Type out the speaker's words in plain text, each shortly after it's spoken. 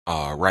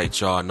All right,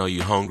 y'all. I know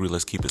you hungry.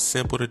 Let's keep it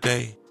simple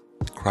today.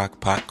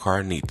 Crockpot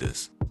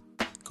Carnitas.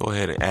 Go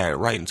ahead and add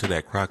right into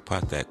that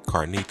crockpot that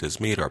carnitas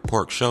meat or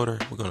pork shoulder.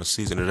 We're going to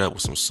season it up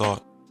with some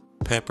salt,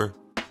 pepper,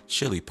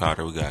 chili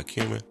powder. We got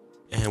cumin,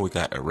 and we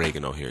got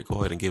oregano here. Go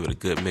ahead and give it a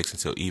good mix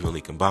until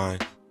evenly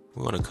combined.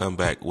 We're going to come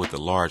back with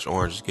the large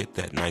orange, get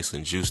that nice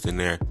and juiced in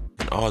there.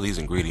 And all these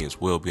ingredients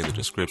will be in the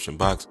description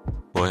box.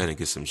 Go ahead and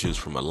get some juice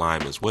from a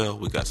lime as well.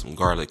 We got some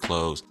garlic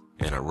cloves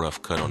and a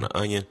rough cut on the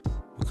onion.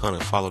 We're going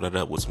to follow that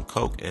up with some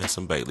Coke and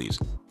some bay leaves.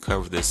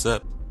 Cover this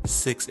up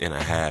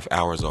 6.5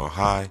 hours on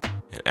high.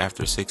 And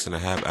after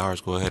 6.5 hours,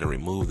 go ahead and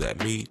remove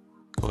that meat.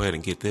 Go ahead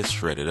and get this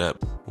shredded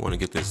up. We want to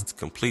get this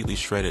completely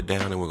shredded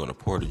down, and we're going to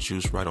pour the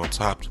juice right on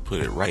top to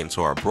put it right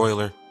into our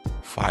broiler.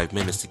 5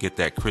 minutes to get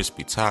that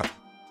crispy top.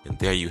 And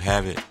there you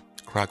have it,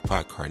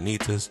 Crockpot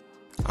Carnitas.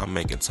 I'm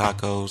making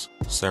tacos.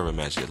 Serve them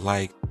as you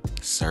like.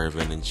 Serve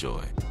and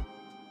enjoy.